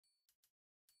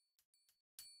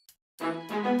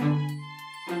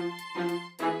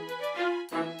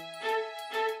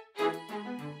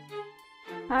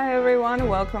everyone,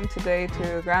 welcome today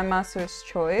to Grandmaster's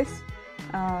Choice.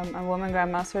 I'm woman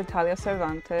Grandmaster Thalia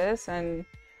Cervantes, and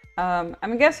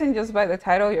I'm guessing just by the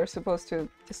title you're supposed to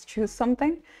just choose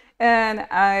something. And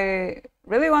I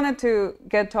really wanted to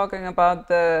get talking about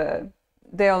the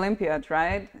Olympiad,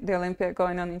 right? The Olympiad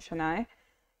going on in Chennai.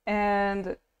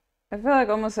 And I feel like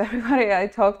almost everybody I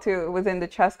talk to within the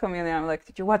chess community, I'm like,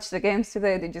 did you watch the games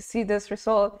today? Did you see this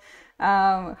result?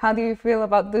 How do you feel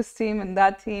about this team and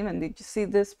that team? And did you see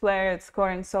this player? It's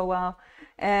scoring so well.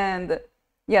 And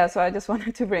yeah, so I just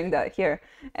wanted to bring that here.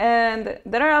 And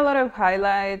there are a lot of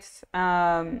highlights.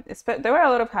 There were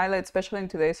a lot of highlights, especially in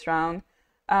today's round.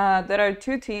 There are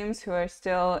two teams who are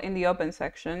still in the open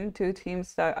section, two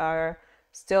teams that are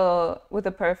still with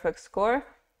a perfect score.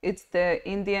 It's the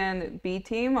Indian B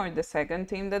team, or the second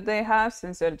team that they have.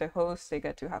 Since they're the hosts, they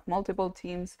get to have multiple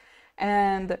teams.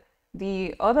 And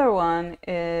the other one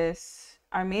is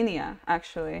Armenia,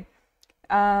 actually.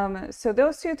 So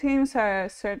those two teams are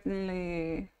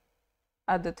certainly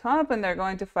at the top, and they're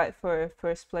going to fight for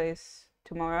first place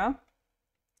tomorrow.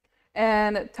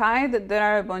 And tied, there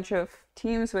are a bunch of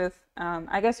teams with,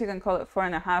 I guess you can call it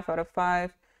 4.5 out of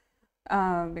 5.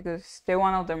 Because they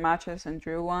won all their matches and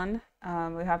drew one.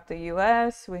 We have the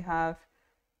US, we have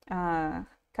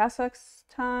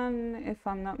Kazakhstan, if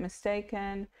I'm not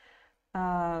mistaken.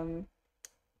 You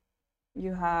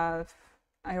have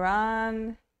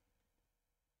Iran,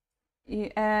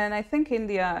 and I think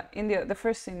India, the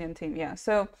first Indian team, yeah.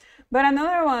 So, but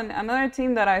another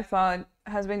team that I thought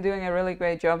has been doing a really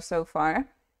great job so far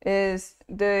is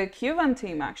the Cuban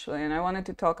team, actually, and I wanted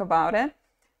to talk about it.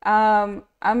 I'm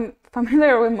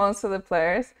familiar with most of the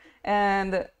players,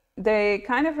 and they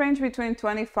kind of range between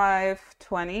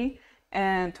 25-20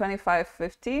 and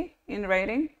 25-50 in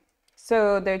rating.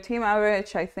 So their team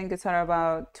average, I think, is at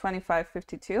about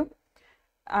 25-52.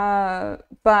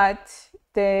 But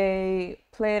they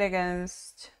played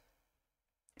against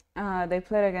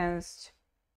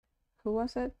who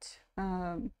was it?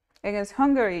 Against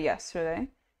Hungary yesterday.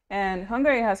 And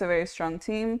Hungary has a very strong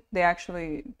team. They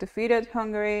actually defeated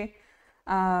Hungary.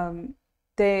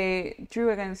 They drew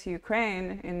against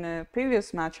Ukraine in the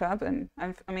previous matchup, and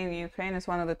I mean, Ukraine is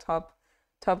one of the top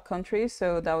countries,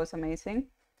 so that was amazing.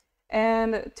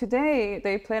 And today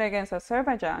they played against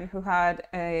Azerbaijan, who had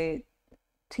a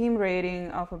team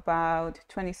rating of about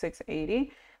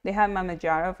 2680. They had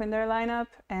Mamedov in their lineup,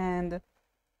 and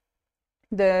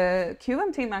the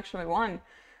Cuban team actually won,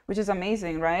 which is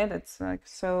amazing, right? It's like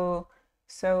so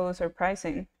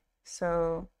surprising.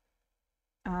 So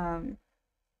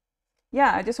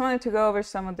yeah, I just wanted to go over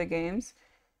some of the games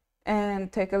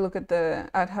and take a look at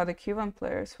how the Cuban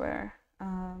players were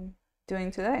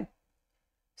doing today.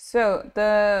 So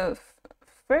the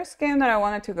first game that I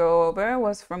wanted to go over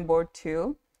was from board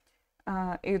 2.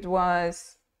 It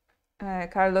was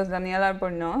Carlos Daniel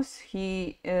Albornoz.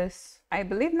 He is, I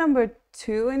believe, number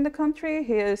 2 in the country.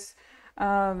 He is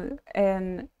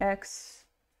an ex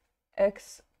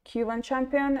Cuban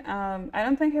champion. I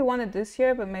don't think he won it this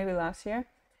year, but maybe last year.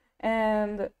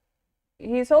 And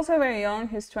he's also very young.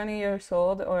 He's 20 years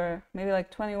old, or maybe like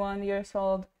 21 years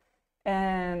old.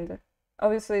 And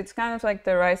obviously it's kind of like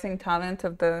the rising talent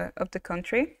of the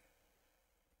country.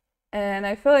 And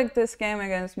I feel like this game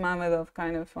against Mamedov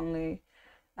kind of only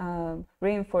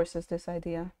reinforces this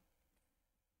idea.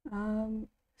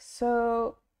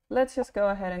 So let's just go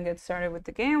ahead and get started with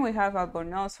the game. We have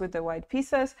Albornoz with the white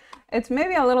pieces. It's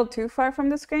maybe a little too far from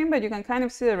the screen, but you can kind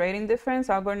of see the rating difference.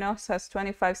 Albornoz has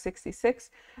 2566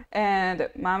 and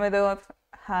Mamedov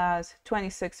has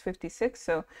 2656.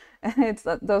 So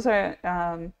those are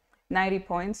 90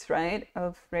 points, right,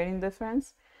 of rating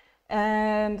difference.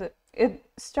 And it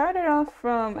started off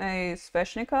from a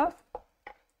Sveshnikov.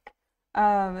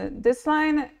 This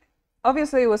line,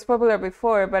 obviously, it was popular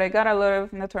before, but it got a lot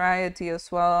of notoriety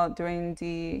as well during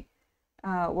the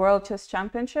World Chess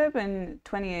Championship in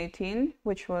 2018,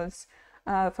 which was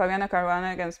Fabiano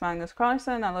Caruana against Magnus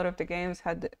Carlsen. A lot of the games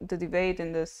had the debate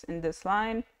in this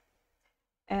line.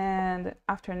 And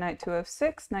after knight to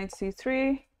f6, knight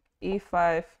c3,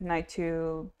 e5, knight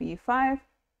to b5,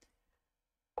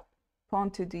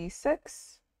 pawn to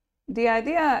d6. The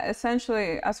idea,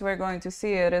 essentially, as we're going to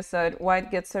see it, is that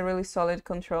white gets a really solid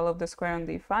control of the square on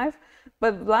d5,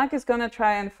 but black is going to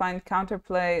try and find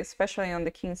counterplay, especially on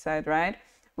the king side, right?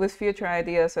 With future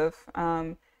ideas of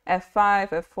f5,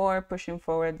 f4, pushing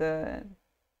forward the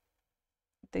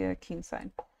king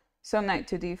side. So knight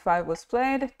to d5 was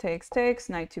played, takes,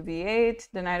 knight to b8.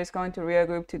 The knight is going to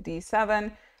regroup to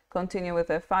d7, continue with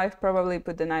f5, probably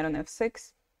put the knight on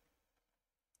f6.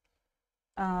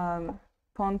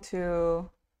 Pawn to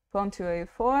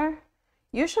a4.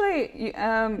 Usually,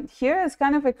 here is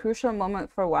kind of a crucial moment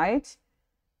for white.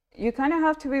 You kind of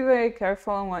have to be very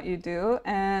careful on what you do,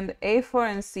 and a4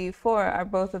 and c4 are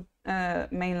both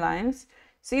main lines.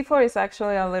 c4 is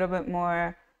actually a little bit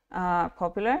more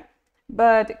popular,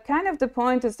 but kind of the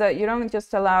point is that you don't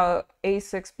just allow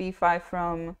a6, b5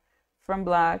 from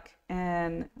black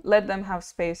and let them have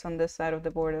space on this side of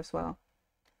the board as well.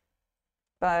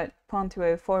 But pawn to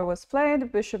a4 was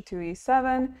played, bishop to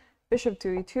e7, bishop to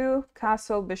e2,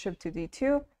 castle, bishop to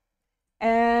d2,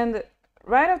 and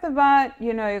right off the bat,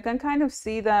 you know, you can kind of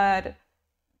see that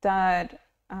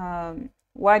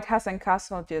white hasn't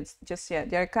castled just yet.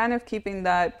 They're kind of keeping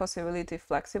that possibility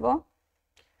flexible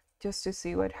just to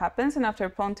see what happens. And after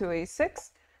pawn to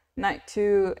a6, knight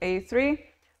to a3,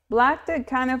 black did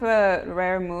kind of a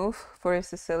rare move for a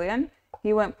Sicilian.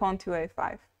 He went pawn to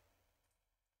a5.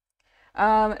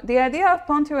 The idea of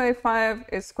pawn to a5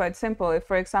 is quite simple. If,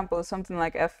 for example, something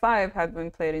like f5 had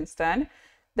been played instead,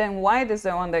 then white is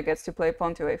the one that gets to play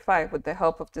pawn to a5 with the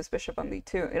help of this bishop on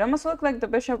d2. It almost looked like the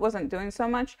bishop wasn't doing so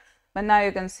much, but now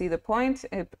you can see the point.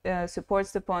 It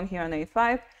supports the pawn here on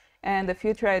a5, and the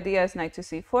future idea is knight to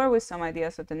c4 with some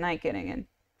ideas of the knight getting in.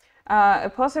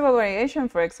 A possible variation,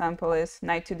 for example, is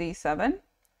knight to d7,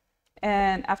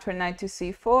 and after knight to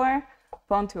c4,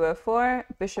 pawn to f4,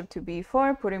 bishop to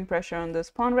b4, putting pressure on this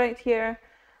pawn right here.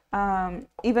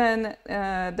 Even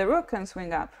the rook can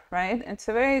swing up, right? It's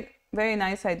a very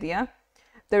nice idea.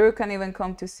 The rook can even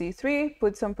come to c3,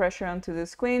 put some pressure onto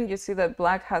this queen. You see that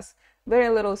black has very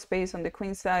little space on the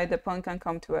queen side. The pawn can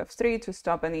come to f3 to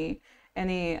stop any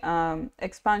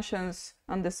expansions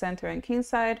on the center and king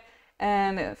side.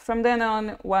 And from then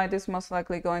on, white is most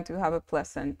likely going to have a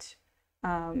pleasant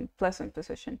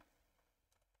position.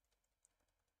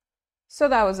 So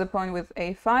that was the point with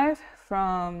a5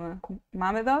 from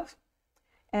Mamedov.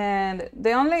 And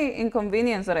the only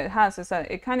inconvenience that it has is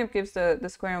that it kind of gives the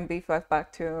square on b5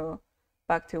 back to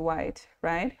white,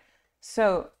 right?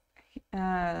 So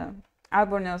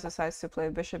Albornoz decides to play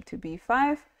bishop to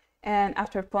b5, and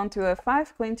after pawn to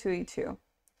f5, queen to e2,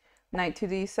 knight to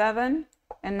d7,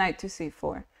 and knight to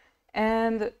c4.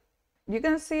 And you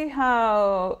can see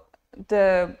how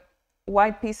the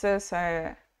white pieces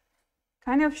are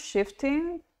kind of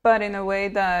shifting, but in a way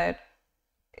that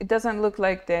it doesn't look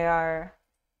like they are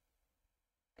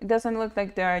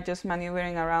just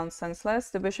maneuvering around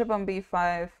senseless. The bishop on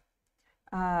b5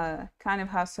 kind of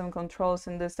has some controls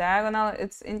in this diagonal.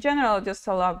 It's in general just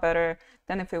a lot better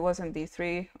than if it was in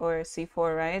d3 or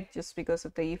c4, right? Just because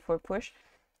of the e4 push.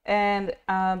 And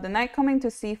the knight coming to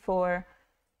c4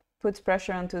 puts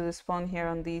pressure onto this pawn here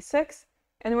on d6.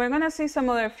 And we're going to see some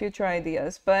other future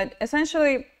ideas. But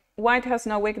essentially, white has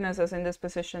no weaknesses in this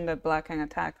position that black can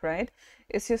attack, right?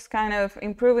 It's just kind of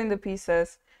improving the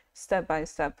pieces step by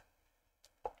step.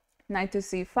 Knight to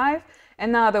c5,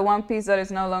 and now the one piece that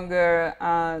is no longer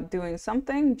doing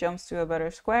something jumps to a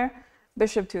better square,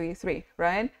 bishop to e3,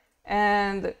 right?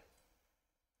 And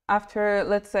after,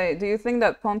 let's say, do you think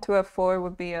that pawn to f4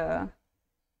 would be a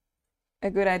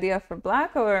good idea for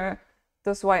black, or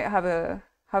does white have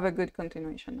a good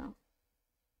continuation now?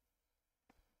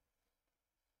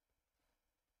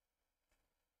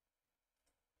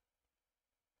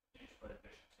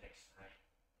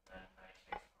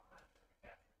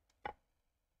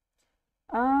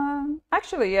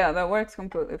 Actually, yeah, that works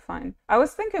completely fine. I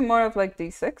was thinking more of like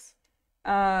d6,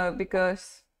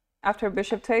 because after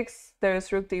bishop takes,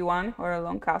 there's rook d1 or a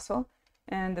long castle,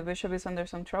 and the bishop is under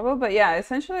some trouble. But yeah,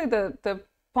 essentially the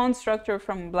pawn structure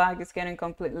from black is getting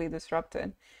completely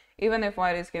disrupted, even if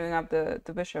white is giving up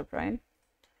the bishop, right?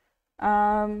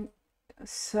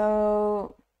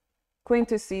 So queen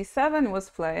to c7 was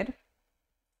played.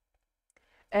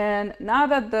 And now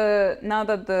that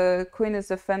the queen is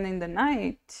defending the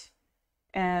knight,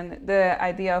 and the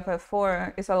idea of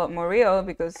f4 is a lot more real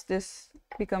because this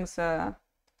becomes a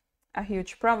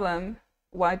huge problem,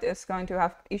 white is going to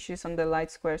have issues on the light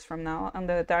squares from now on,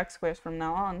 the dark squares from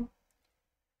now on.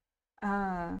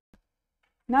 Now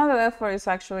that f4 is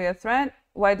actually a threat,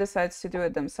 white decides to do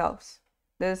it themselves.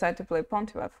 They decide to play pawn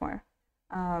to f4,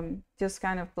 just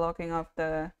kind of blocking off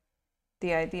the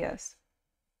ideas.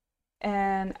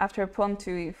 And after pawn to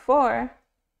e4,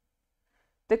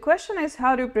 the question is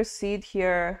how to proceed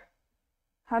here.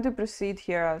 How to proceed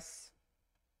here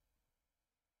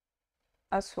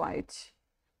as white.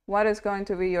 What is going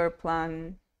to be your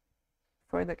plan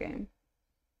for the game?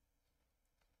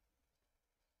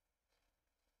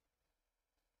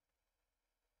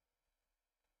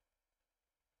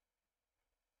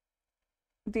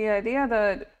 The idea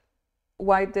that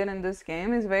white did in this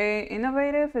game is very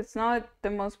innovative. It's not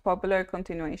the most popular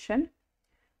continuation,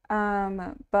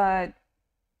 but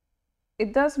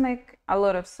it does make a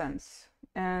lot of sense,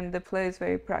 and the play is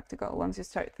very practical once you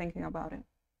start thinking about it.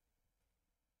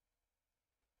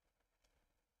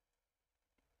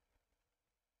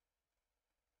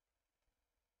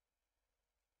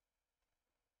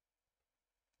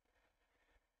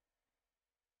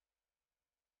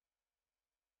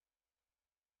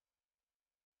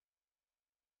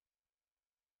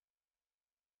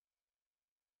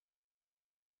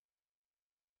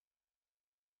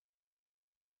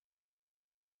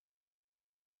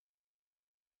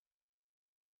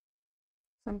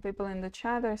 Some people in the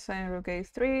chat are saying rook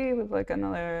a3 with like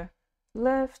another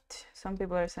lift. Some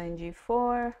people are saying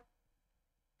g4,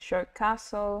 short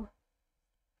castle.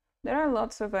 There are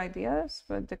lots of ideas,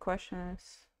 but the question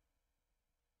is,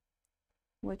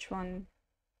 which one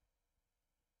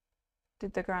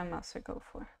did the Grandmaster go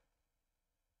for?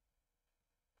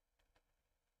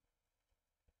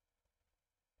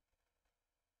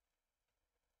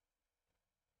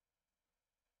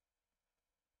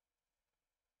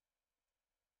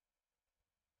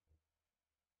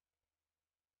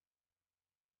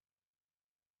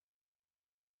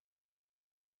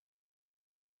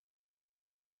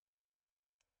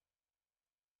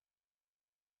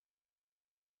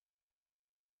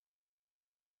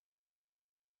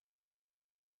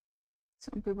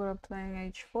 Some people are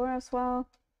playing h4 as well.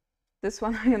 This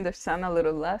one I understand a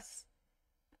little less.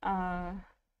 I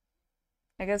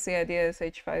guess the idea is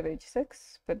h5,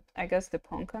 h6, but I guess the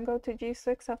pawn can go to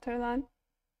g6 after that.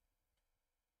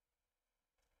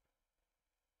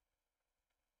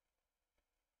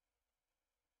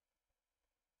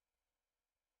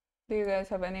 Do you guys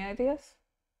have any ideas?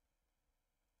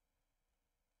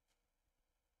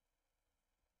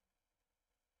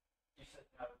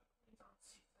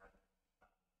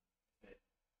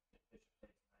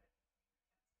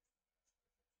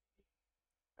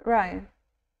 Right.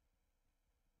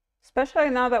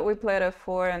 Especially now that we played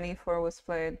f4 and e4 was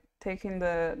played, taking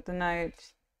the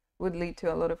knight would lead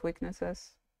to a lot of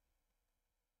weaknesses.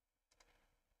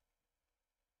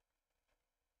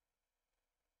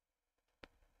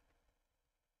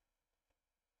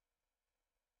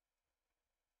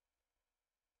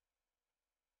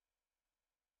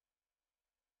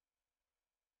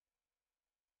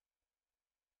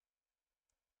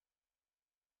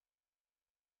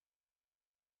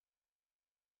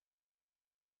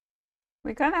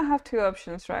 We kind of have two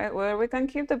options, right? Where we can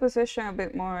keep the position a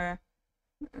bit more,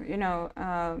 you know,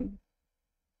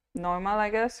 normal,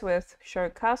 I guess, with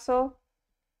short castle.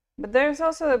 But there's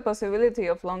also the possibility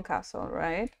of long castle,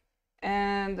 right?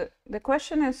 And the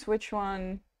question is which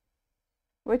one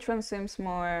seems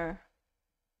more,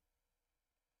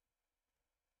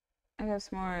 I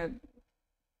guess, more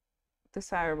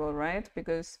desirable, right?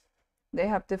 Because they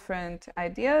have different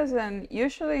ideas, and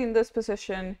usually in this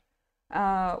position,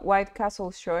 white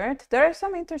castle short. There are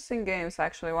some interesting games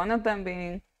actually. One of them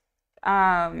being,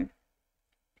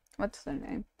 what's their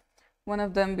name? One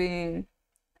of them being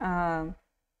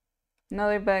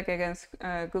Nollebeck against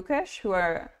Gukesh, who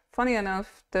are, funny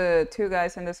enough, the two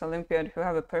guys in this Olympiad who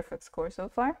have a perfect score so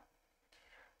far.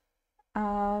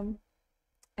 And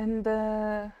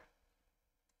the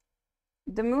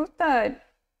move that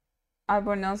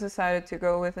Albornoz decided to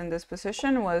go with in this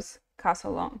position was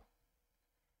castle long.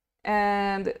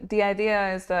 And the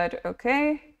idea is that,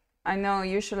 okay, I know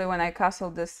usually when I castle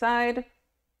this side,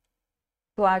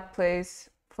 black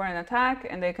plays for an attack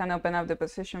and they can open up the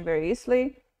position very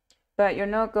easily, but you're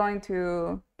not going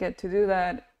to get to do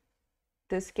that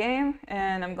this game,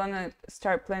 and I'm gonna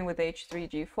start playing with h3,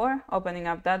 g4, opening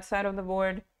up that side of the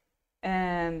board,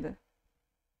 and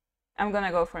I'm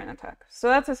gonna go for an attack. So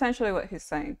that's essentially what he's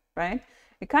saying, right?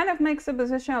 It kind of makes the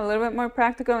position a little bit more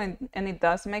practical, and it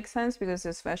does make sense because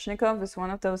the Sveshnikov is one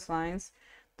of those lines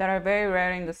that are very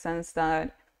rare in the sense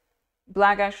that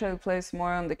black actually plays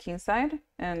more on the king side,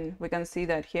 and we can see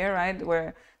that here, right,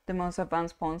 where the most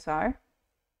advanced pawns are.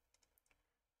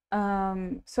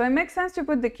 So it makes sense to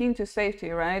put the king to safety,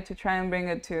 right, to try and bring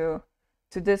it to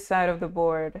this side of the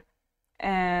board,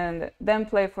 and then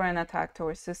play for an attack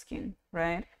towards this king,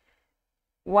 right?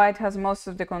 White has most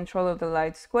of the control of the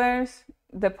light squares.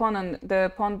 The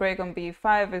pawn break on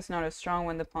b5 is not as strong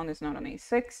when the pawn is not on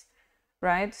a6,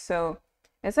 right? So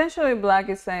essentially, white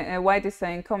is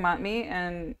saying, come at me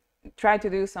and try to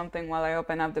do something while I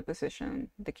open up the position,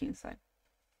 the king side.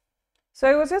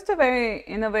 So it was just a very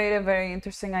innovative, very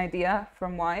interesting idea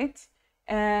from white.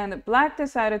 And black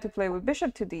decided to play with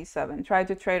bishop to d7, try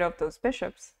to trade off those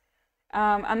bishops.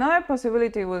 Another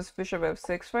possibility was bishop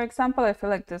f6, for example. I feel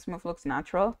like this move looks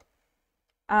natural.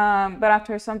 But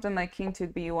after something like king to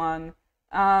b1,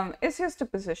 it's just a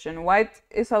position. White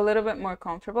is a little bit more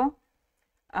comfortable.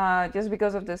 just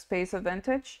because of the space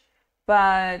advantage.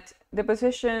 But the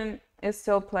position is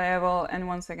still playable, and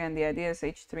once again, the idea is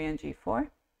h3 and g4.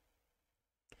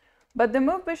 But the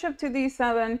move bishop to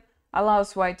d7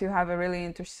 allows white to have a really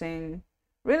interesting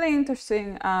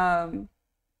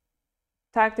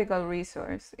tactical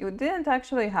resource. It didn't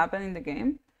actually happen in the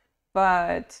game,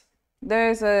 but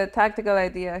there's a tactical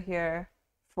idea here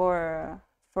for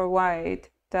white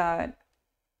that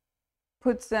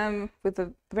puts them with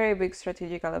a very big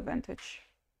strategical advantage.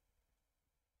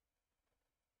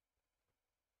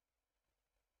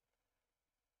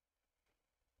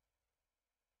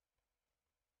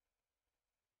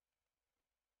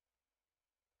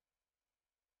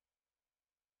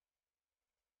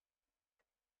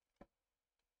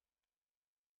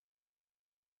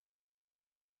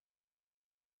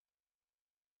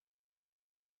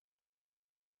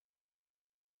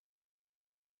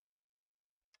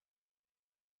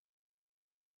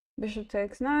 Bishop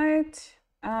takes knight.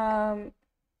 I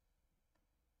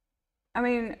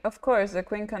mean, of course, the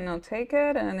queen cannot take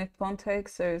it, and if pawn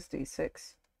takes, there's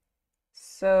d6.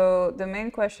 So the main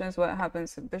question is what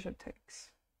happens if bishop takes.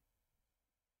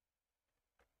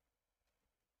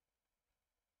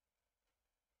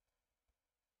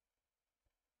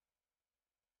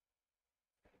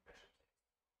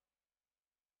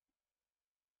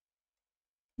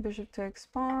 Bishop takes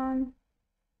pawn,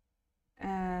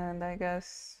 and I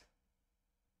guess,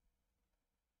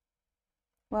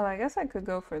 well, I guess I could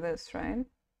go for this, right?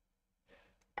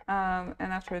 And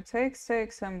after it takes,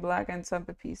 and black ends up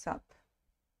a piece up.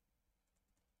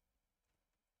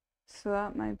 So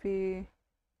that might be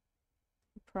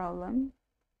a problem.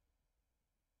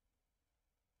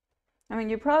 I mean,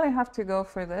 you probably have to go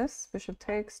for this. Bishop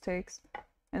takes,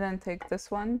 and then take this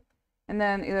one. And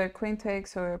then either queen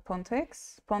takes or pawn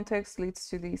takes. Pawn takes leads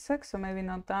to d6, so maybe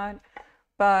not that.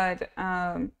 But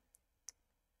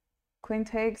queen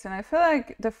takes, and I feel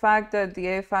like the fact that the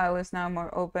a file is now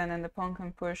more open and the pawn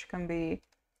can push can be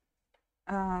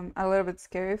a little bit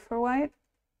scary for white.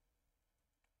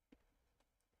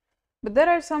 But there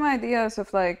are some ideas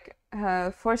of like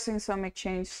forcing some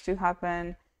exchange to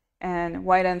happen, and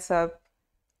white ends up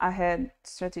ahead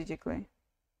strategically.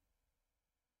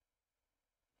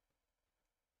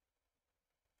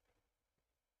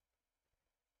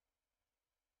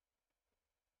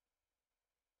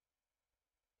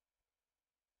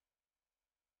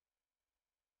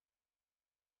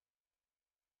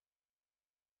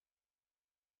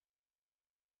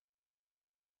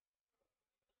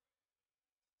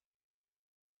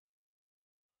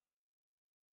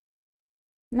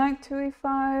 Knight to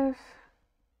e5.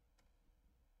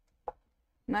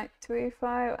 Knight to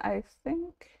e5.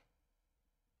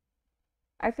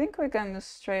 I think we can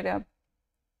just straight up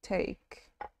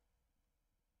take.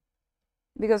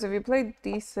 Because if you play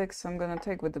d6, I'm gonna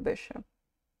take with the bishop.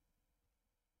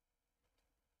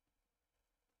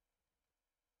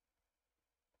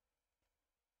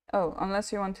 Oh,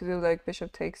 unless you want to do like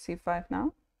bishop takes c5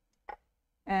 now.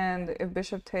 And if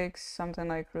bishop takes, something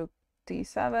like rook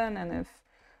d7, and if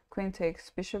queen takes,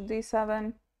 bishop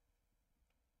d7.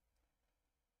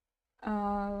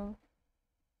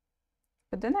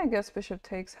 But then I guess bishop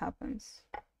takes happens.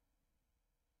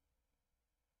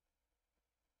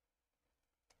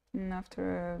 And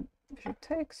after bishop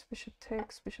takes, bishop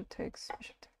takes, bishop takes,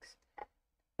 bishop takes.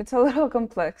 It's a little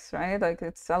complex, right? Like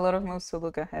it's a lot of moves to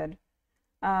look ahead.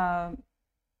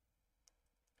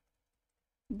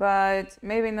 But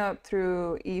maybe not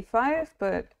through e5,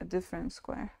 but a different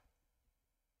square.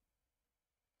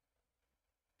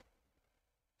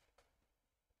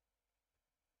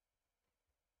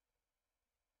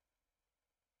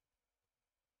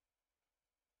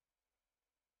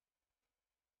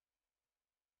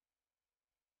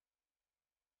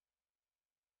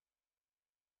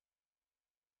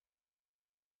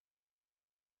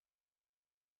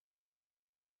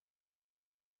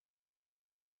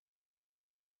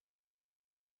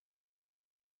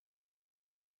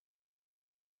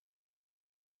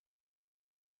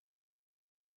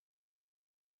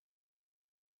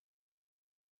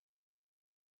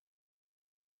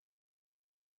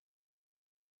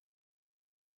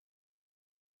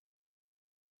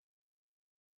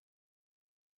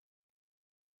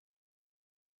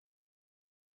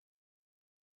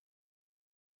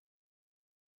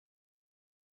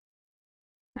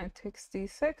 Knight takes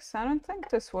d6. I don't think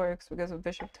this works because of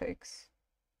bishop takes.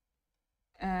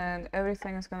 And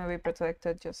everything is going to be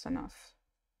protected just enough.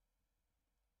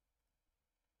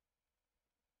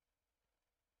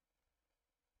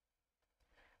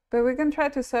 But we can try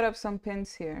to set up some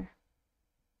pins here.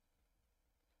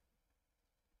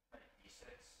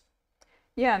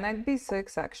 Yeah, knight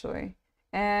b6 actually.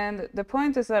 And the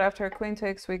point is that after queen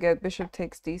takes, we get bishop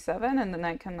takes d7, and the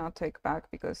knight cannot take back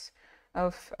because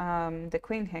of the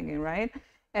queen hanging, right?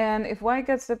 And if white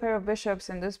gets the pair of bishops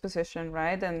in this position,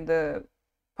 right, and the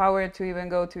power to even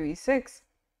go to e6,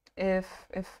 if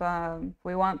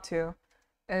we want to,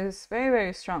 is very,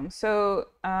 very strong. So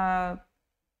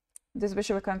this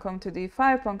bishop can come to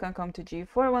d5, pawn can come to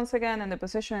g4 once again, and the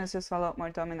position is just a lot more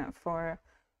dominant for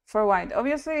white.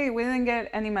 Obviously, we didn't get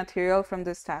any material from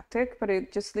this tactic, but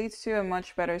it just leads to a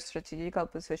much better strategical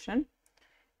position.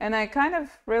 And I kind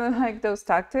of really like those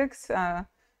tactics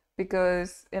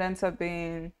because it ends up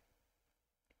being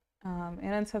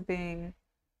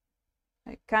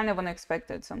like kind of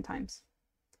unexpected sometimes.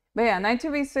 But yeah, knight to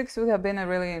b6 would have been a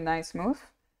really nice move.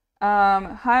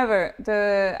 However,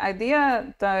 the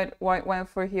idea that white went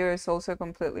for here is also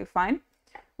completely fine,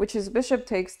 which is bishop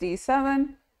takes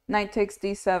d7, knight takes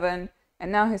d7,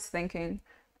 and now he's thinking,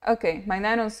 okay, my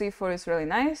knight on c4 is really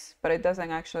nice, but it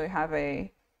doesn't actually have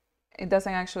any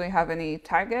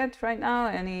target right now,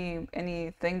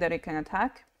 anything that it can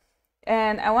attack.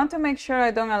 And I want to make sure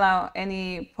I don't allow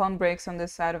any pawn breaks on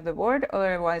this side of the board,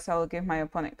 otherwise I will give my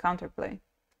opponent counterplay.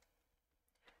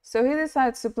 So he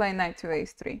decides to play knight to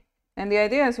a3. And the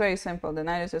idea is very simple. The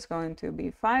knight is just going to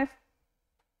b5.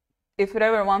 If it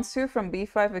ever wants to, from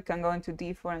b5, it can go into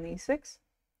d4 and e6.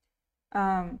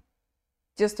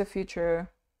 Just a future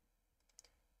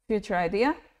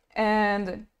idea.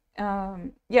 And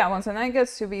yeah, once the knight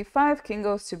gets to b5, king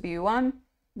goes to b1.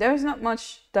 There's not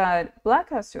much that black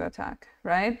has to attack,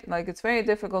 right? Like, it's very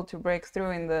difficult to break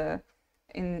through in the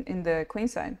queen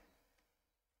side.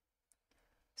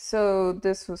 So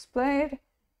this was played,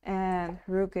 and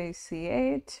rook a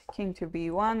c8, king to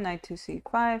b1, knight to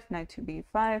c5, knight to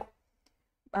b5.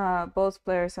 Both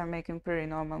players are making pretty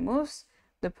normal moves.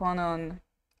 The pawn on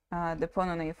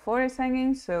a4 is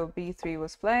hanging, so b3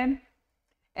 was played.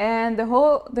 And the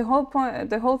whole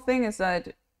thing is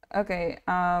that, okay,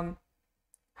 how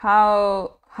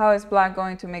is black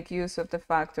going to make use of the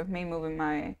fact of me moving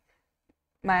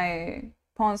my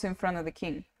pawns in front of the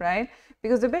king, right?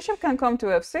 Because the bishop can come to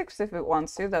f6 if it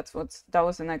wants to. That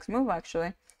was the next move,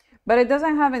 actually. But it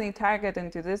doesn't have any target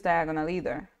into this diagonal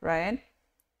either, right?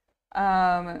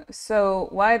 So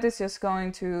white is just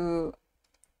going to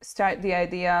start the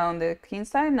idea on the king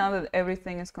side now that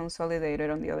everything is consolidated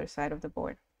on the other side of the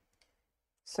board.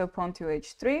 So pawn to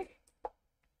h3,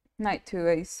 knight to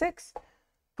a6,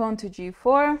 pawn to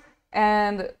g4,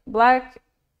 and black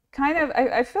kind of,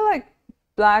 I feel like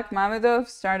black Mamedov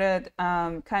started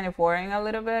kind of worrying a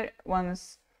little bit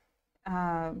once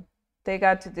they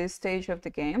got to this stage of the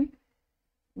game,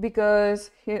 because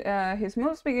his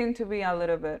moves begin to be a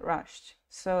little bit rushed.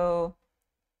 So,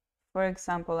 for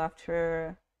example,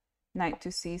 after knight to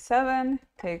c7,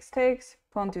 takes,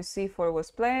 pawn to c4 was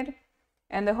played,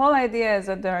 and the whole idea is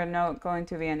that there are not going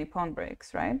to be any pawn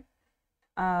breaks, right?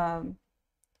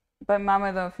 But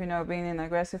Mamedov, you know, being an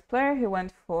aggressive player, he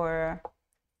went for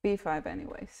b5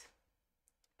 anyways.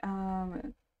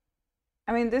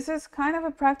 I mean, this is kind of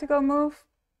a practical move.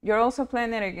 You're also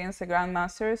playing it against a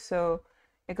grandmaster, so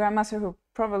a grandmaster who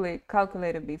probably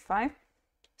calculated b5.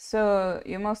 So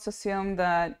you must assume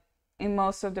that in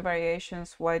most of the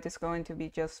variations, white is going to be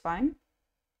just fine.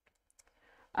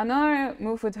 Another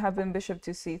move would have been bishop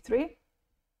to c3,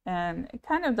 and it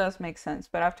kind of does make sense,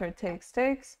 but after it takes,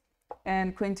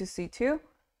 and queen to c2,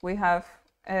 we have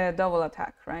a double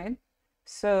attack, right?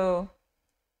 So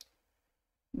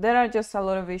there are just a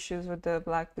lot of issues with the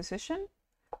black position.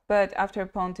 But after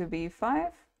pawn to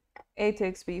b5, a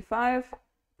takes b5,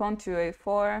 pawn to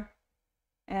a4,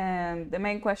 and the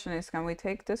main question is, can we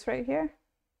take this right here?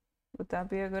 Would that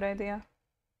be a good idea?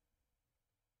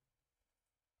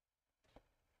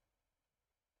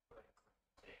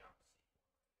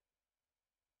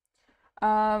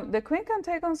 The queen can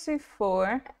take on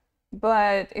c4,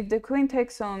 but if the queen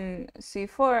takes on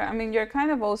c4, I mean, you're kind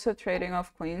of also trading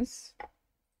off queens.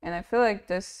 And I feel like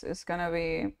this is gonna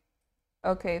be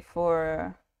okay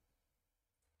for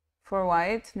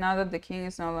white, now that the king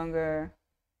is no longer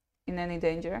in any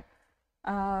danger.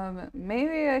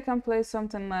 Maybe I can play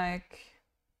something like...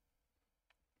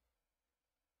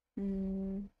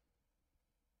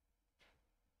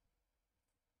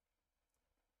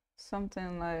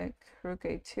 something like rook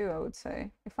a2, I would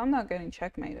say, if I'm not getting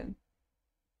checkmated.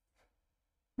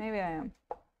 Maybe I am.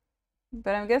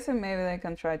 But I'm guessing maybe they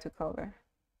can try to cover.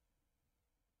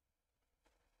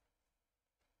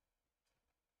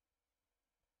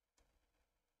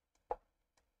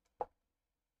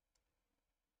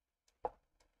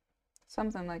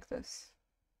 Something like this.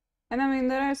 And I mean,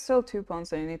 there are still two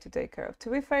pawns that you need to take care of. To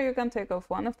be fair, you can take off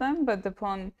one of them, but the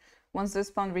pawn once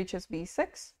this pawn reaches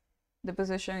b6, the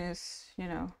position is, you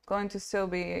know, going to still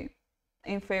be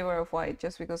in favor of white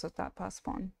just because of that pass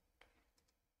pawn.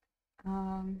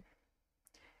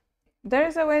 There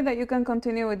is a way that you can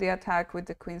continue with the attack with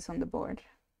the queens on the board.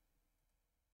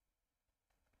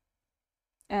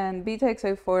 And b takes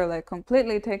a4 like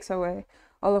completely takes away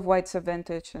all of white's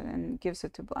advantage and gives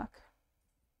it to black.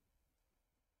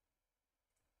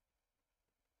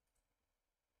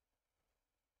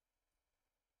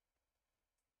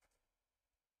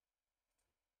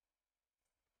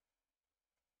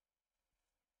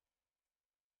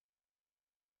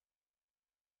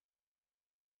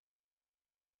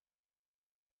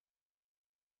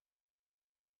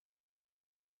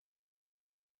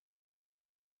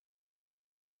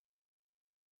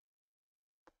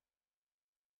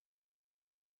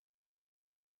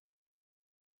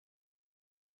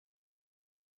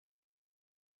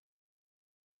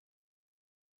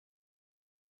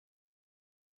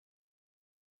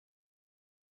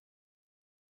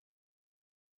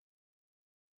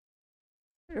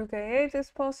 Rook a8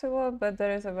 is possible, but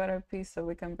there is a better piece that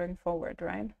we can bring forward,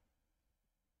 right?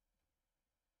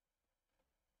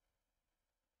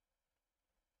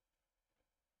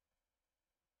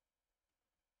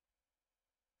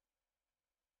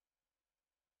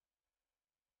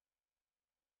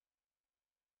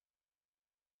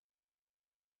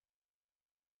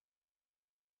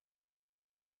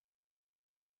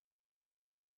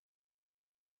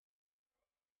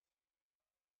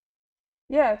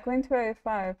 Yeah, queen to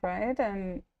a5, right?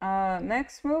 And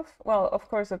next move, well, of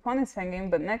course the pawn is hanging,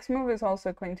 but next move is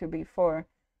also queen to b4,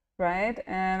 right?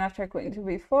 And after queen to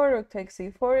b4, rook takes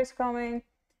c4 is coming,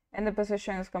 and the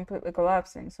position is completely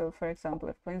collapsing. So for example,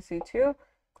 if queen c2,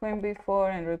 queen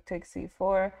b4, and rook takes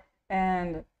c4,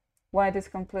 and white is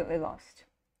completely lost.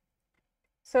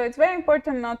 So it's very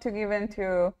important not to give in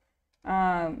to,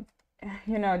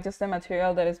 you know, just the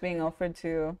material that is being offered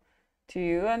to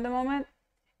you at the moment.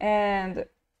 And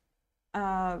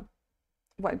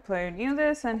white player knew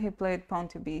this, and he played pawn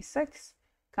to b6,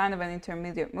 kind of an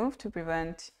intermediate move to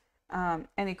prevent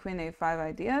any queen a5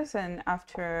 ideas. And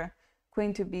after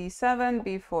queen to b7,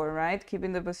 b4, right,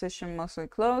 keeping the position mostly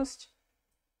closed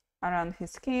around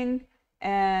his king.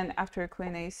 And after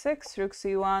queen a6, rook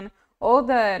c1, all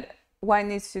that white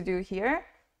needs to do here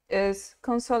is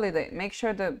consolidate, make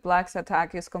sure that black's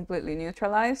attack is completely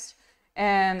neutralized.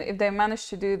 And if they manage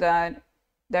to do that,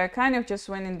 they're kind of just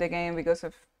winning the game because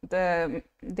of the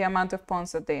amount of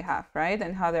pawns that they have, right?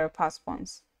 And how they're passed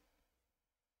pawns.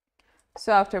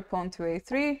 So after pawn to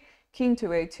a3, king to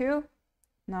a2,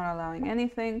 not allowing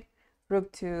anything,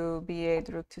 rook to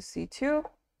b8, rook to c2,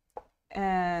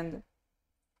 and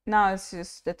now it's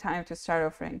just the time to start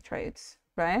offering trades,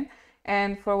 right?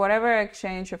 And for whatever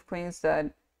exchange of queens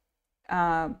that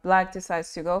black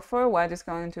decides to go for, white is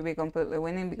going to be completely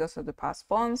winning because of the passed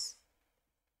pawns.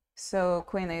 So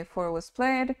queen a4 was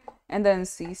played, and then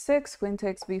c6, queen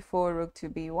takes b4, rook to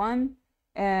b1,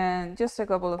 and just a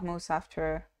couple of moves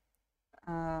after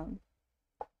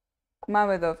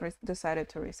Mamedov decided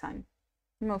to resign.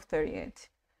 Move 38.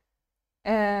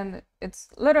 And it's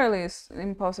literally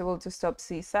impossible to stop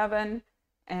c7,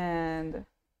 and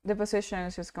the position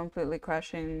is just completely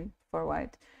crashing for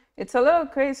white. It's a little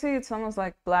crazy, it's almost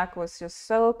like black was just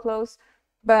so close,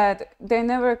 but they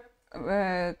never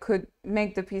could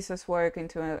make the pieces work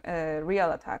into a real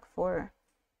attack for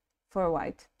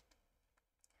white.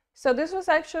 So this was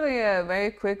actually a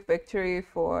very quick victory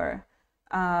for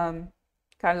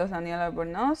Carlos Daniel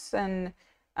Albornoz, and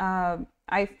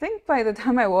I think by the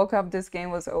time I woke up, this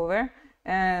game was over.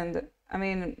 And I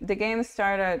mean, the game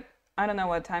started, I don't know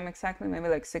what time exactly, maybe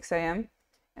like 6 a.m.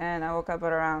 and I woke up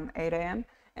at around 8 a.m.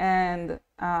 and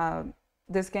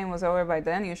this game was over by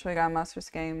then. Usually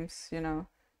Grandmasters games, you know,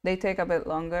 they take a bit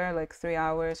longer, like 3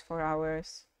 hours, 4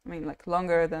 hours. I mean, like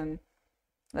longer than,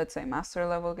 let's say, master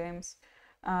level games.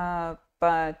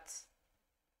 But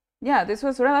yeah, this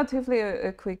was relatively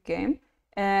a quick game.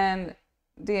 And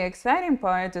the exciting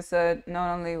part is that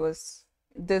not only was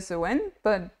this a win,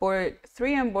 but board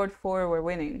 3 and board 4 were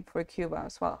winning for Cuba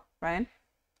as well, right?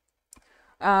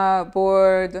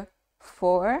 Board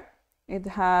 4, it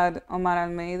had Omar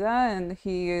Almeida, and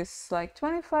he is like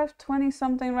 25, 20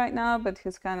 something right now, but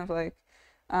he's kind of like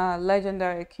a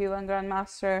legendary Cuban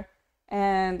Grandmaster.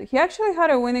 And he actually had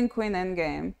a winning queen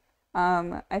endgame.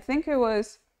 I think it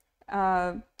was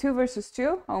 2 versus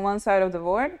 2 on one side of the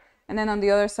board, and then on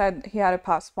the other side he had a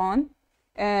passed pawn,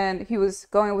 and he was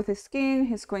going with his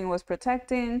queen was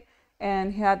protecting,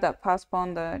 and he had that passed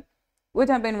pawn that would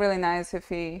have been really nice if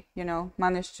he, you know,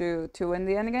 managed to win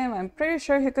the endgame. I'm pretty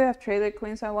sure he could have traded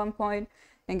queens at one point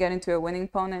and get into a winning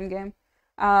pawn endgame.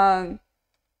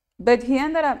 But he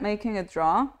ended up making a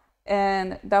draw,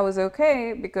 and that was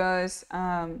okay because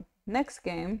next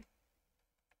game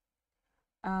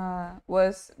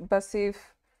was Vasif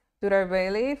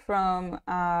Durarbayli from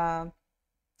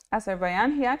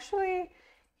Azerbaijan. He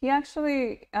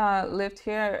actually lived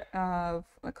here a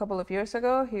couple of years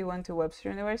ago. He went to Webster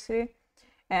University,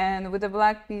 and with the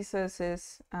black pieces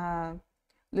is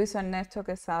Luis Ernesto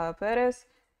Quesada Perez.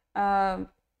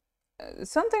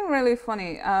 Something really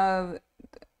funny.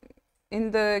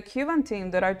 In the Cuban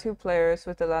team, there are two players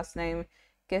with the last name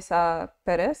Quesada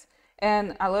Perez,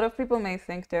 and a lot of people may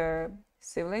think they're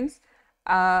siblings.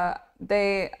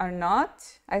 They are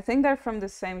not. I think they're from the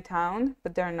same town,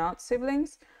 but they're not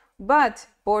siblings. But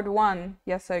board one,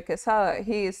 Yasser Quesada,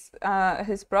 his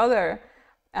brother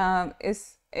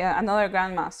is another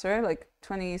grandmaster, like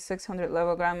 2600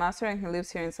 level grandmaster, and he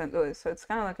lives here in St. Louis. So it's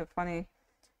kind of like a funny,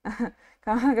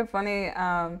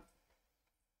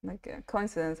 like a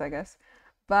coincidence, I guess.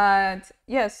 But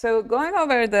yeah, so going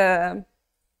over the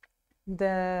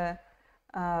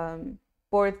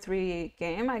board 3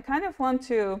 game, I kind of want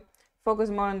to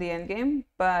focus more on the end game,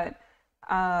 but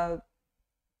I'll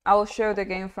show the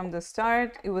game from the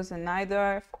start. It was a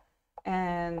Najdorf,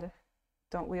 and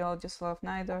don't we all just love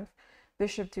Najdorf?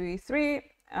 Bishop to e3,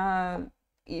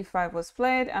 e5 was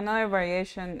played. Another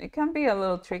variation, it can be a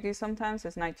little tricky sometimes,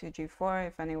 is knight to g4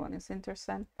 if anyone is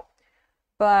interested.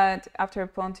 But after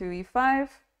pawn to e5,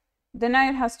 the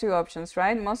knight has two options,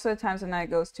 right? Most of the times the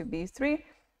knight goes to b3,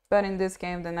 but in this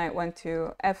game the knight went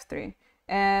to f3.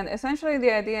 And essentially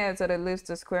the idea is that it leaves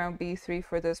the square on b3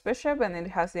 for this bishop, and it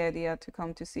has the idea to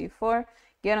come to c4,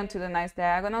 get onto the nice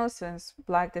diagonal since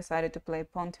black decided to play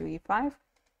pawn to e5.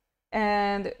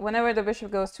 And whenever the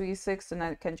bishop goes to e6, the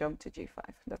knight can jump to g5.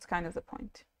 That's kind of the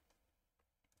point.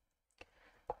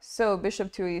 So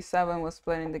bishop to e7 was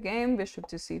played in the game, bishop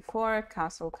to c4,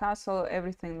 castle, castle,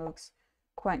 everything looks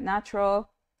quite natural.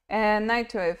 And knight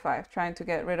to a5, trying to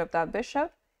get rid of that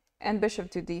bishop, and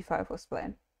bishop to d5 was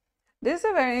played. This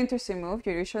is a very interesting move.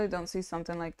 You usually don't see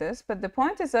something like this, but the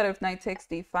point is that if knight takes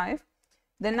d5,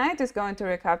 the knight is going to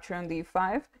recapture on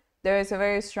d5. There is a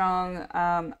very strong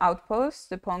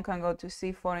outpost. The pawn can go to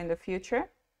c4 in the future.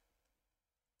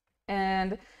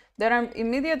 And there are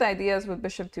immediate ideas with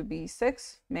bishop to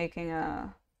b6, making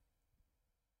a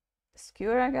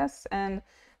skewer, I guess. And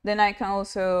the knight can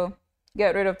also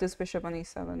get rid of this bishop on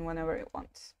e7 whenever it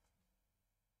wants.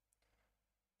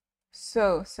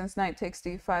 So, since knight takes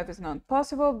d5 is not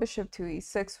possible, bishop to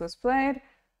e6 was played,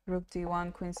 rook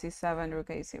d1, queen c7, rook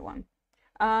a1.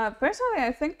 Personally,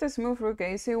 I think this move, rook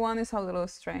a1, is a little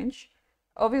strange.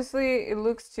 Obviously, it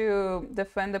looks to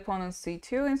defend the pawn on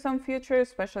c2 in some future,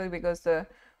 especially because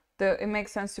it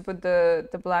makes sense to put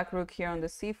the black rook here on the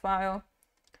c file.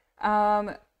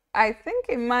 I think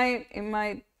it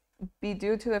might be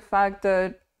due to the fact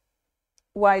that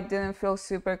white didn't feel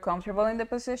super comfortable in the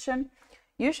position.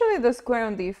 Usually the square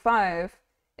on d5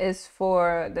 is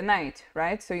for the knight,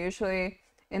 right? So usually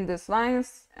in these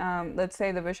lines, let's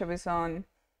say the bishop is on,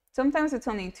 sometimes it's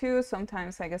on e2,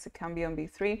 sometimes I guess it can be on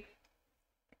b3.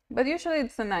 But usually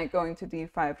it's the knight going to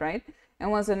d5, right? And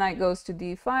once the knight goes to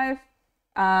d5,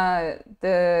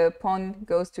 the pawn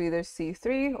goes to either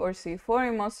c3 or c4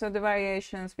 in most of the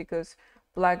variations, because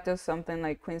black does something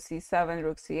like queen c7,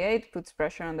 rook c8, puts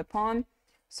pressure on the pawn.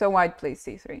 So white plays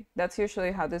c3. That's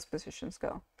usually how these positions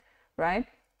go, right?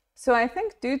 So I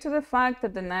think due to the fact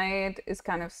that the knight is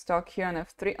kind of stuck here on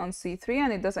f3, on c3,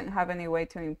 and it doesn't have any way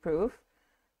to improve,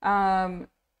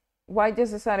 white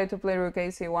just decided to play rook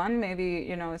a1, maybe,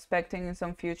 you know, expecting in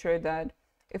some future that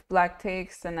if black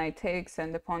takes, the knight takes,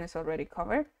 and the pawn is already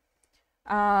covered.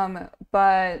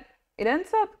 But it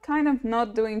ends up kind of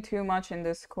not doing too much in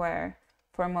this square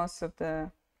for most of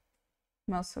the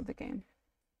game.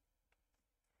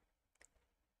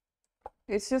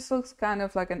 It just looks kind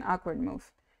of like an awkward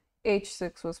move.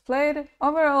 h6 was played.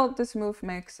 Overall, this move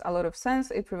makes a lot of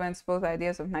sense. It prevents both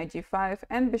ideas of knight g5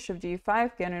 and bishop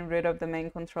g5, getting rid of the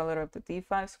main controller of the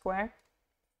d5 square.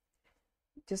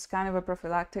 Just kind of a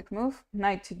prophylactic move.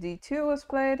 Knight to d2 was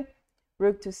played.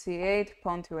 Rook to c8,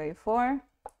 pawn to a4,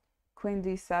 queen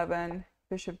d7,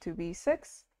 bishop to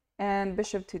b6, and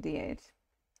bishop to d8.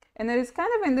 And it is kind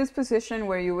of in this position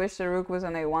where you wish the rook was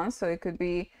on a1, so it could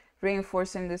be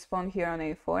reinforcing this pawn here on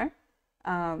a4,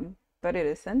 but it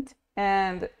isn't.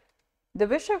 And the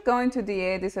bishop going to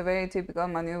d8 is a very typical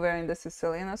maneuver in the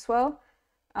Sicilian as well,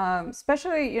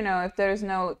 especially, you know, if there is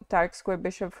no dark square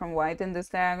bishop from white in this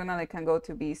diagonal, it can go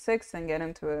to b6 and get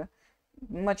into a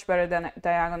much better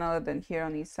diagonal than here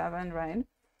on e7, right?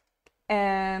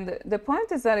 And the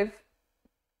point is that if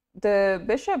the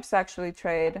bishops actually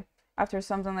trade after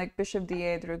something like bishop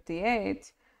d8, rook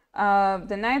d8,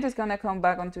 the knight is going to come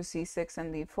back onto c6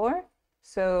 and d4.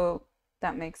 So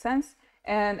that makes sense.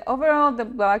 And overall, the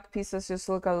black pieces just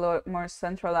look a lot more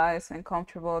centralized and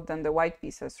comfortable than the white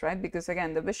pieces, right? Because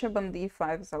again, the bishop on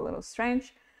d5 is a little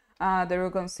strange. The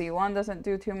rook on c1 doesn't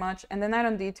do too much. And the knight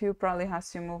on d2 probably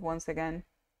has to move once again.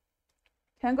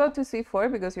 Can't go to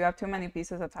c4 because you have too many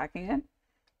pieces attacking it,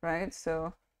 right?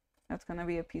 So that's going to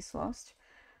be a piece lost.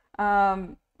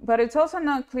 But it's also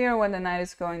not clear when the knight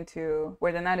is going to,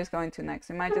 where the knight is going to next.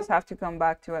 It might just have to come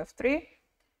back to f3.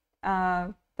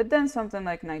 But then something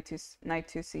like knight to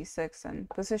c6, and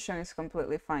position is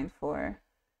completely fine for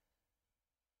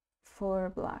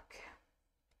black.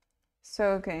 So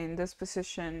okay, in this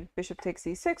position, bishop takes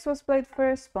e6 was played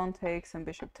first, pawn takes, and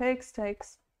bishop takes.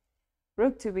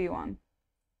 Rook to b1.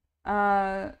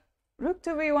 Rook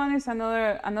to b1 is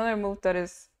another move that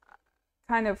is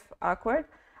kind of awkward.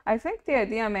 I think the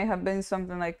idea may have been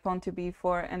something like pawn to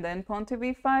b4 and then pawn to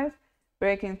b5,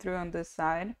 breaking through on this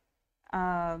side.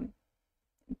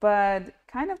 But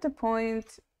kind of the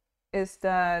point is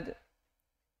that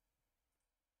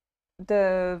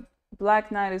the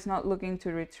black knight is not looking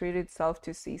to retreat itself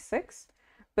to c6,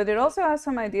 but it also has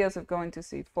some ideas of going to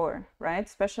c4, right?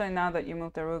 Especially now that you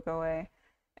move the rook away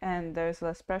and there's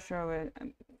less pressure over,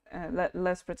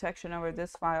 less protection over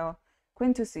this file.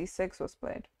 Queen to c6 was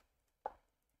played.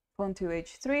 Pawn to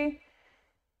h3,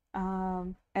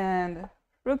 and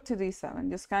rook to d7,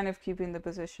 just kind of keeping the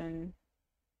position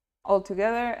all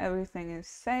together. Everything is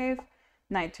safe.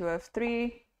 Knight to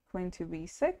f3, queen to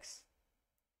b6.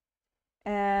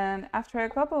 And after a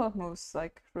couple of moves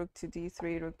like rook to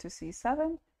d3, rook to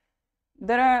c7,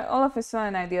 there are all of a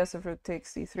sudden ideas of rook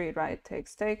takes c3, right?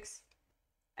 Takes.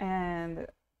 And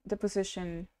the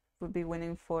position would be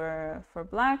winning for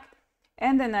black.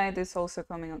 And the knight is also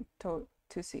coming on to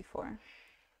c4.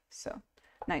 So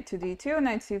knight to d2,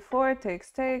 knight c4,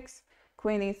 takes,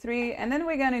 queen e3, and then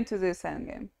we get into this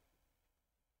endgame.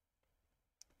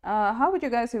 How would you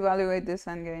guys evaluate this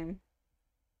endgame?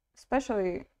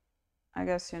 Especially, I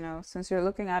guess, you know, since you're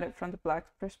looking at it from the black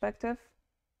perspective.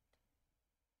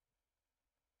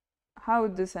 How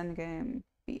would this endgame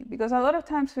be? Because a lot of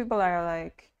times people are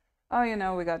like, oh, you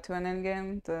know, we got to an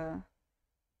endgame,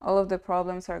 all of the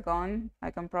problems are gone,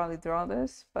 I can probably draw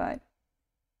this, but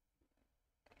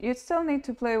you still need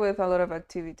to play with a lot of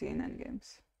activity in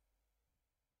endgames.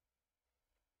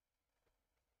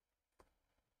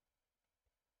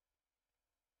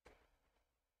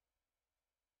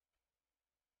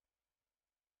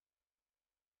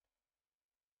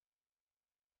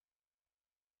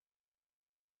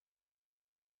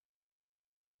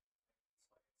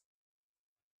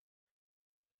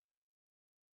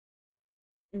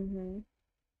 Mm-hmm.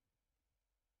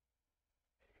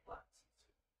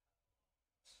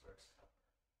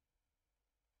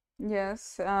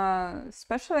 Yes,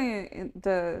 especially in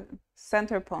the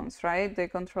center pawns, right? They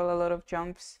control a lot of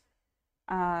jumps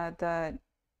that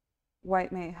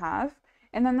white may have.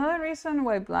 And another reason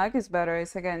why black is better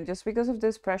is, again, just because of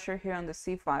this pressure here on the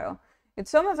c file.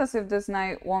 It's almost as if this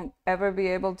knight won't ever be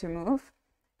able to move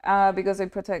because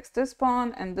it protects this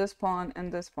pawn and this pawn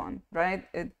and this pawn, right?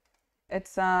 The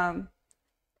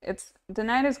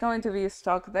knight is going to be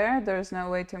stuck there. There's no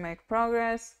way to make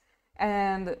progress.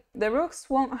 And the rooks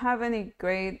won't have any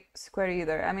great square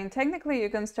either. I mean, technically you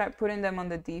can start putting them on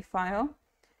the d file.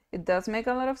 It does make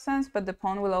a lot of sense, but the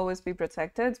pawn will always be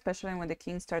protected, especially when the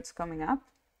king starts coming up.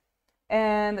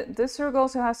 And this rook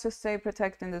also has to stay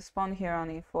protecting this pawn here on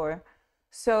e4.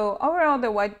 So overall,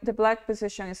 the black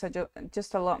position is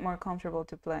just a lot more comfortable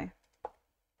to play.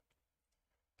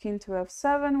 King to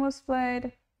f7 was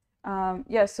played.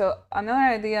 Yeah, so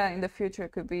another idea in the future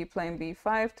could be playing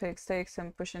b5, takes,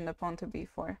 and pushing the pawn to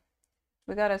b4.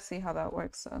 We gotta see how that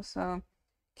works though. So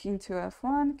king to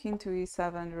f1, king to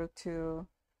e7, rook to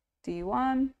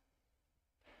d1,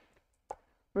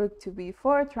 rook to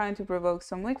b4, trying to provoke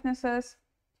some weaknesses.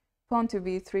 Pawn to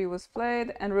b3 was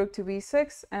played, and rook to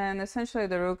b6, and essentially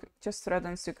the rook just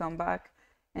threatens to come back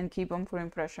and keep on putting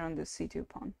pressure on the c2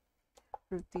 pawn.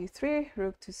 Rook d3,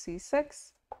 rook to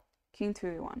c6, king to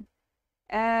e1.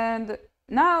 And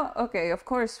now, okay, of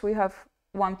course, we have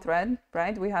one thread,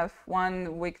 right? We have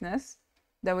one weakness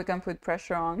that we can put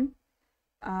pressure on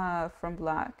from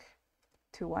black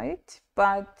to white.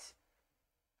 But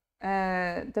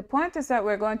the point is that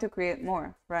we're going to create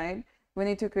more, right? We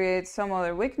need to create some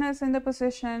other weakness in the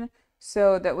position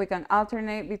so that we can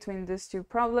alternate between these two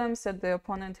problems that the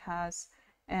opponent has,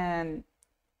 and,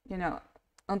 you know,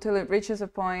 until it reaches a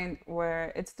point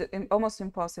where it's almost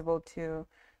impossible to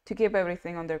keep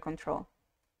everything under control.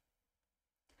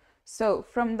 So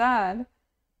from that,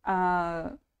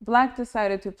 Black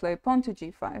decided to play pawn to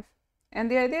g5. And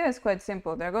the idea is quite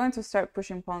simple. They're going to start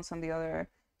pushing pawns on the other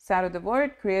side of the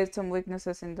board, create some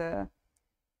weaknesses in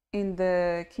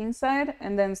the king side,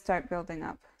 and then start building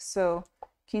up. So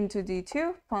king to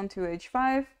d2, pawn to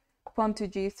h5, pawn to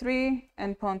g3,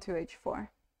 and pawn to h4.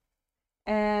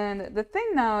 And the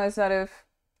thing now is that if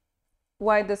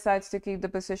white decides to keep the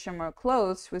position more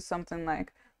closed with something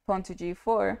like pawn to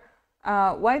g4,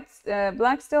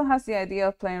 black still has the idea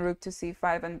of playing rook to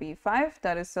c5 and b5.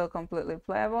 That is still completely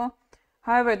playable.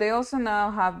 However, they also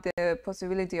now have the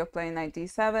possibility of playing knight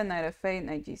d7, knight f8,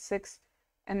 knight g6,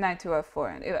 and knight to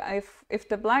f4. If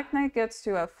the black knight gets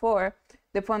to f4,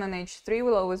 the pawn on h3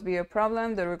 will always be a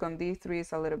problem. The rook on d3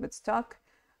 is a little bit stuck.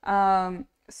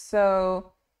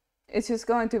 So it's just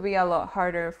going to be a lot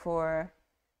harder for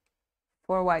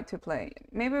white to play.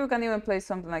 Maybe we can even play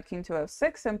something like king to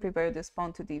f6 and prepare this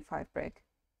pawn to d5 break.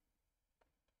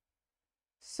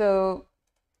 So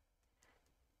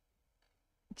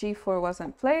g4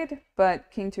 wasn't played,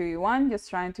 but king to e1, just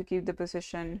trying to keep the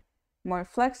position more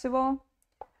flexible.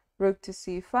 Rook to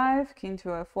c5, king to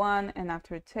f1, and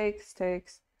after takes,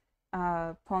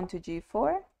 pawn to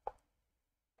g4.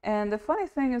 And the funny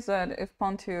thing is that if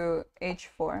pawn to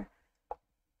h4,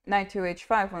 knight to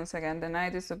h5, once again, the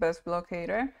knight is the best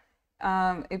blockader.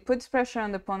 It puts pressure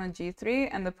on the pawn on g3,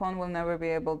 and the pawn will never be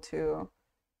able to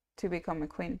become a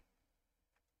queen.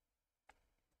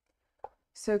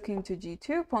 So king to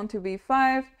g2, pawn to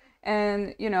b5,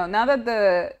 and you know, now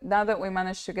that we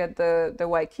managed to get the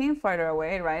white king farther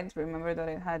away, right? Remember that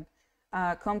it had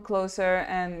come closer,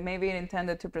 and maybe it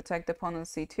intended to protect the pawn on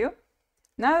c2.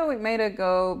 Now that we made it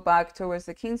go back towards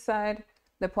the king side,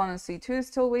 the pawn on c2 is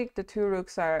still weak. The two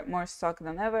rooks are more stuck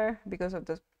than ever because of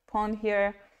the pawn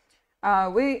here.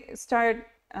 We start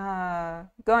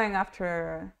going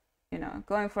after,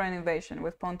 going for an invasion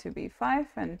with pawn to b5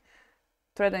 and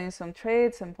threatening some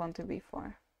trades and pawn to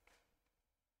b4.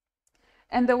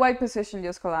 And the white position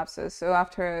just collapses. So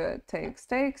after takes,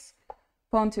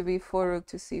 pawn to b4, rook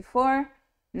to c4.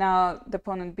 Now the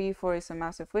pawn on b4 is a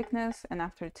massive weakness, and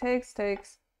after takes,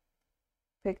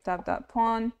 picked up that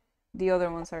pawn. The other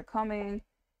ones are coming,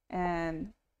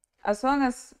 and as long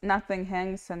as nothing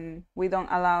hangs and we don't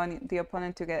allow the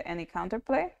opponent to get any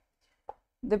counterplay,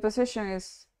 the position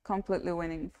is completely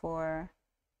winning for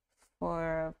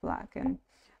black. And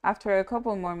after a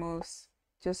couple more moves,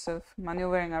 just of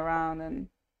maneuvering around, and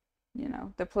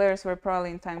the players were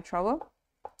probably in time trouble,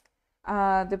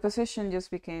 the position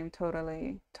just became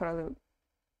totally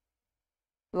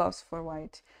lost for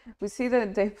white. We see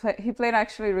that he played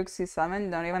actually rook c7,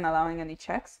 not even allowing any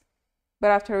checks. But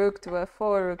after rook to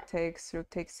f4, rook takes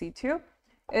c2,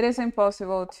 it is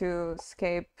impossible to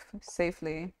escape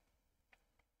safely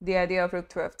the idea of rook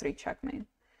to f3 checkmate.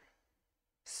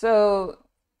 So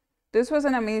this was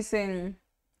an amazing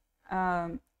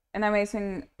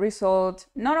result,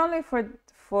 not only for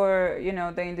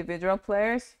the individual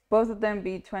players. Both of them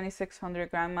beat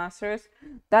 2600 grandmasters.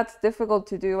 That's difficult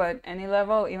to do at any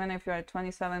level. Even if you're at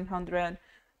 2700,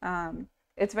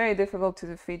 it's very difficult to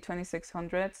defeat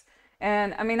 2600s.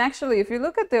 And I mean, actually, if you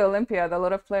look at the Olympiad, a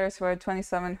lot of players who are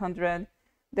 2700,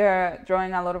 they're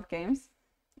drawing a lot of games.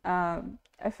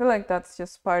 I feel like that's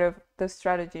just part of the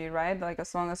strategy, right? Like,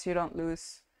 as long as you don't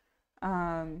lose,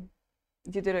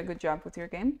 you did a good job with your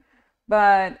game.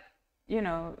 But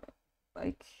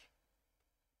like,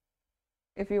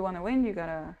 if you want to win, you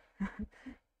gotta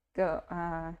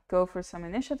go for some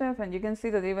initiative. And you can see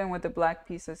that even with the black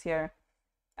pieces here,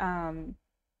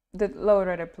 the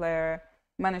low-rated player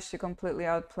managed to completely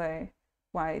outplay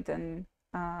white. And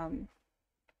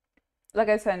like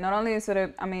I said, not only is it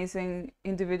an amazing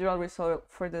individual result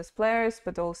for these players,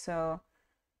 but also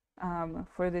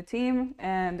for the team.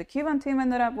 And the Cuban team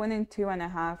ended up winning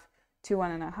 2.5 to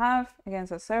 1.5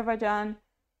 against Azerbaijan.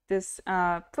 This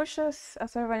pushes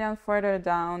Azerbaijan further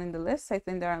down in the list. I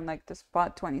think they're on like the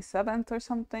spot 27th or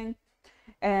something.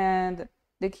 And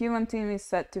the Cuban team is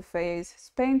set to face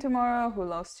Spain tomorrow, who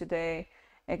lost today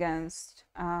against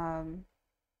the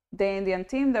Indian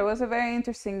team. There was a very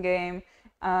interesting game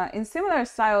in similar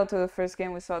style to the first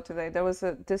game we saw today. There was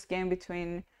this game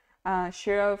between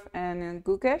Shirov and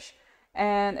Gukesh,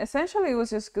 and essentially it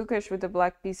was just Gukesh with the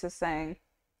black pieces saying,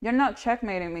 "You're not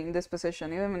checkmating me in this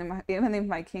position, even if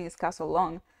my king is castle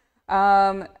long,"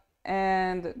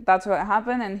 and that's what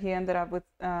happened. And he ended up with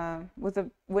a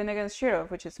win against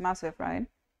Shirov, which is massive, right?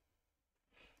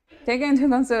 Taking into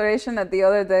consideration that the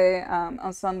other day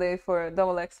on Sunday for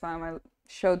Double X Slam, I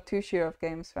showed 2 Shirov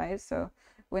games, right? So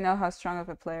we know how strong of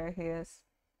a player he is.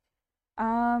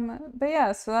 But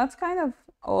yeah, so that's kind of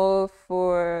all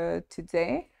for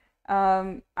today.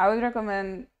 I would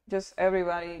recommend just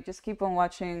everybody just keep on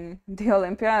watching the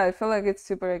Olympiad. I feel like it's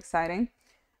super exciting.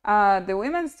 The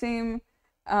women's team,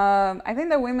 I think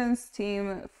the women's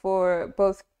team for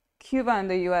both Cuba and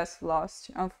the US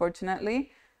lost,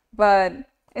 unfortunately, but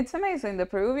it's amazing. The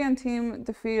Peruvian team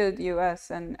defeated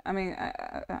US, and I mean,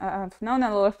 I've known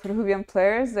a lot of Peruvian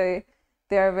players. They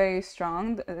are very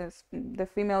strong. The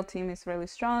female team is really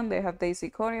strong. They have Daisy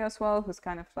Coria as well, who's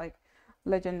kind of like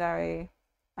legendary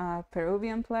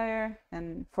Peruvian player,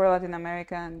 and for Latin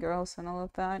America and girls and all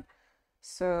of that.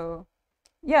 So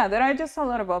yeah, there are just a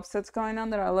lot of upsets going on.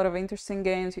 There are a lot of interesting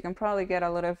games. You can probably get a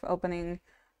lot of opening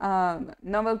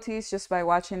novelties just by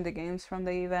watching the games from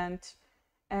the event.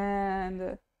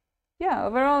 And yeah,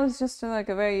 overall it's just like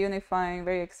a very unifying,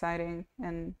 very exciting,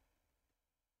 and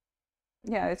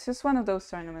yeah, it's just one of those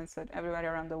tournaments that everybody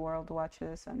around the world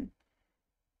watches, and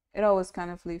it always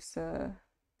kind of leaves a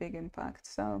big impact.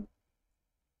 So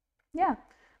yeah,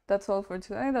 that's all for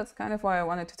today. That's kind of why I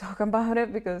wanted to talk about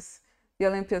it, because the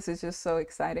Olympiads is just so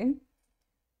exciting.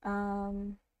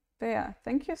 But yeah,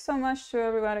 thank you so much to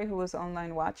everybody who was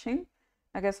online watching.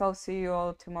 I guess I'll see you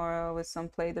all tomorrow with some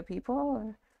Play the People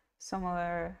or some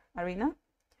other arena.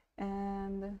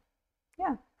 And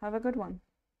yeah, have a good one.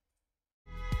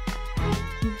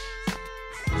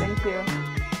 Thank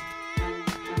you.